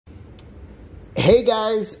Hey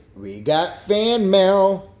guys, we got fan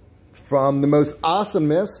mail from the most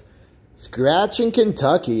awesomeness, Scratch in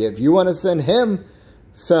Kentucky. If you want to send him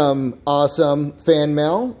some awesome fan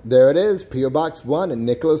mail, there it is, P.O. Box 1 in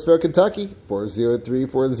Nicholasville, Kentucky,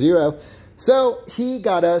 40340. So he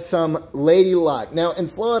got us some Lady Luck. Now in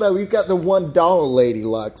Florida, we've got the $1 Lady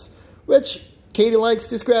Lucks, which Katie likes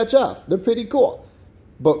to scratch off. They're pretty cool.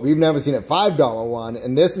 But we've never seen a $5 one,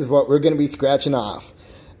 and this is what we're going to be scratching off.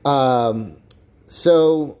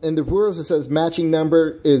 So in the rules it says matching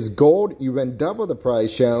number is gold. You win double the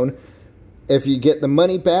prize shown. If you get the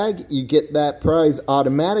money bag, you get that prize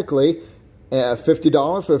automatically.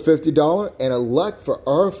 $50 for $50 and a luck for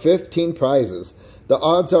our 15 prizes. The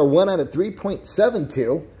odds are 1 out of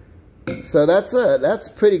 3.72. So that's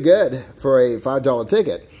pretty good for a $5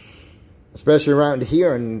 ticket. Especially around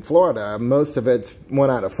here in Florida, most of it's 1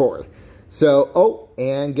 out of 4. So, oh,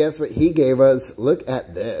 and guess what he gave us? Look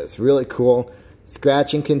at this. Really cool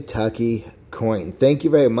Scratch in Kentucky coin. Thank you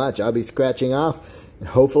very much. I'll be scratching off, and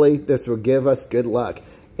hopefully this will give us good luck.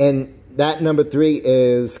 And that number 3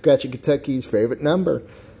 is Scratch in Kentucky's favorite number.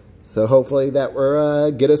 So hopefully that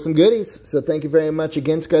will get us some goodies. So thank you very much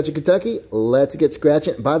again, Scratch in Kentucky. Let's get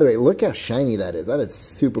scratching. By the way, look how shiny that is. That is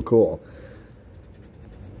super cool.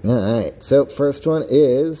 Alright, so first one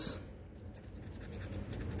is...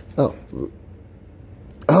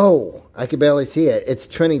 Oh, I can barely see it. It's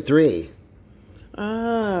 23.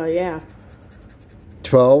 Yeah.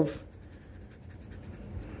 12.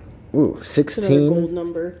 Ooh, 16. Another gold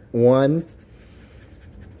number. 1.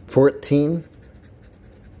 14.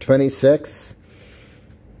 26.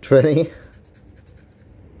 20.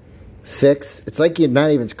 6. It's like you're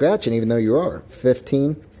not even scratching, even though you are.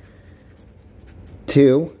 15.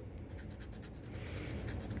 2.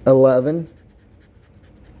 11.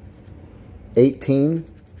 18.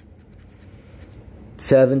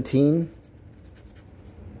 17.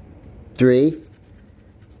 3.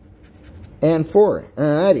 And 4.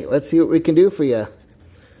 Alrighty, let's see what we can do for you.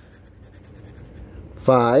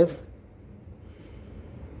 5.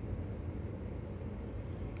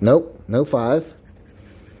 Nope, no 5.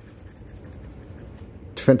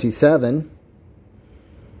 27.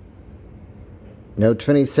 No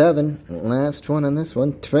 27. Last one on this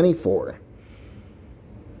one, 24.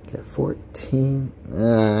 Got 14.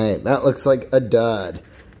 Alright, that looks like a dud.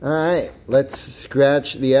 Alright, let's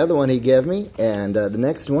scratch the other one he gave me. And the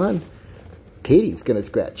next one, Katie's going to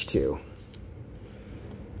scratch too.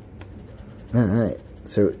 Alright,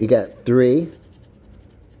 so you got 3,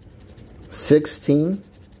 16,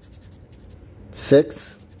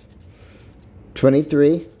 6,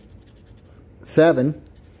 23, 7,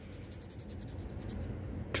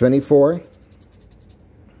 24,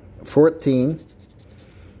 14,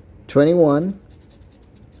 21,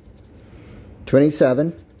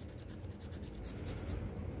 27,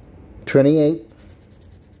 28,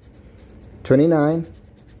 29,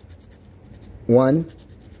 1,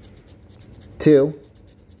 2,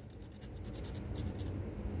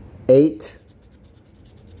 8,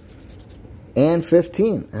 and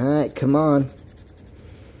 15. Alright, come on.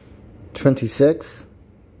 26.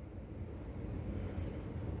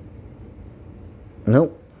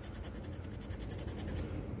 Nope.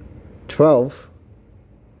 12.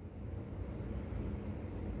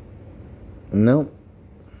 Nope.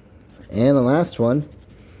 And the last one,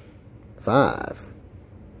 5.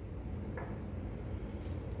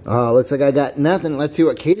 Oh, looks like I got nothing. Let's see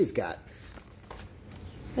what Katie's got.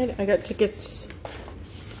 I got tickets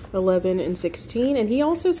 11 and 16, and he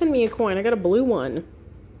also sent me a coin. I got a blue one.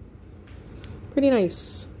 Pretty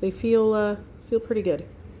nice. They feel pretty good.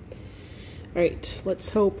 Alright, let's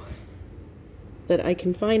hope that I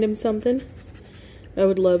can find him something. I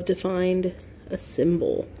would love to find a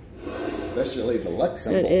symbol. Especially the luck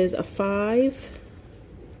symbol. That is a 5,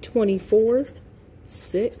 24,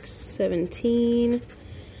 6, 17,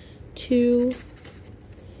 2,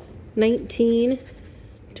 19,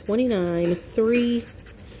 29, 3,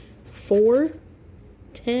 4,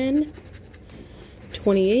 10,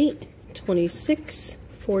 28, 26,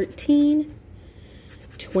 14,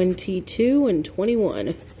 22, and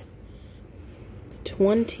 21.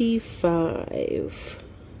 25.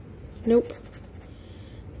 Nope.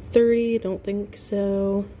 30, don't think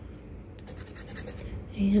so.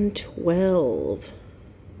 And 12.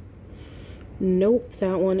 Nope,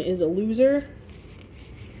 that one is a loser.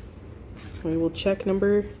 I will check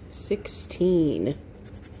number 16.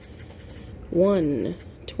 1,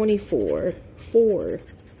 24, 4,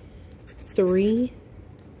 3,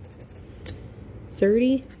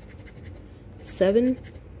 30, 7,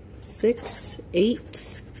 6,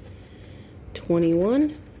 8,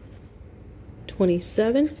 21,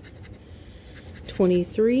 27,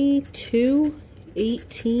 23, 2,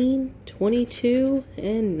 18, 22,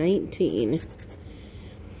 and 19.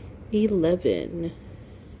 11.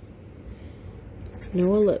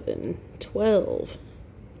 No 11. 12.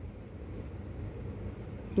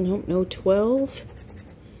 Nope, no 12.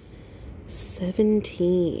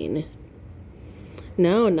 17.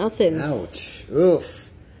 No, nothing. Ouch.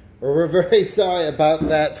 Oof. Well, we're very sorry about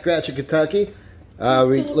that, Scratchy Kentucky.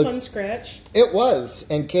 Still a fun scratch. It was,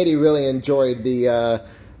 and Katie really enjoyed the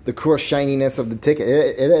cool shininess of the ticket.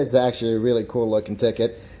 It is actually a really cool looking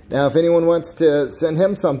ticket. Now, if anyone wants to send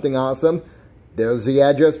him something awesome, there's the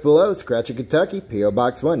address below, Scratchy Kentucky, P.O.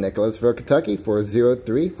 Box 1, Nicholasville, Kentucky,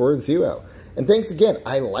 40340. And thanks again.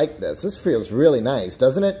 I like this. This feels really nice,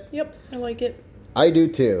 doesn't it? Yep, I like it. I do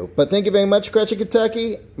too. But thank you very much, Scratchy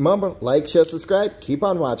Kentucky. Remember, like, share, subscribe. Keep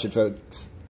on watching, folks.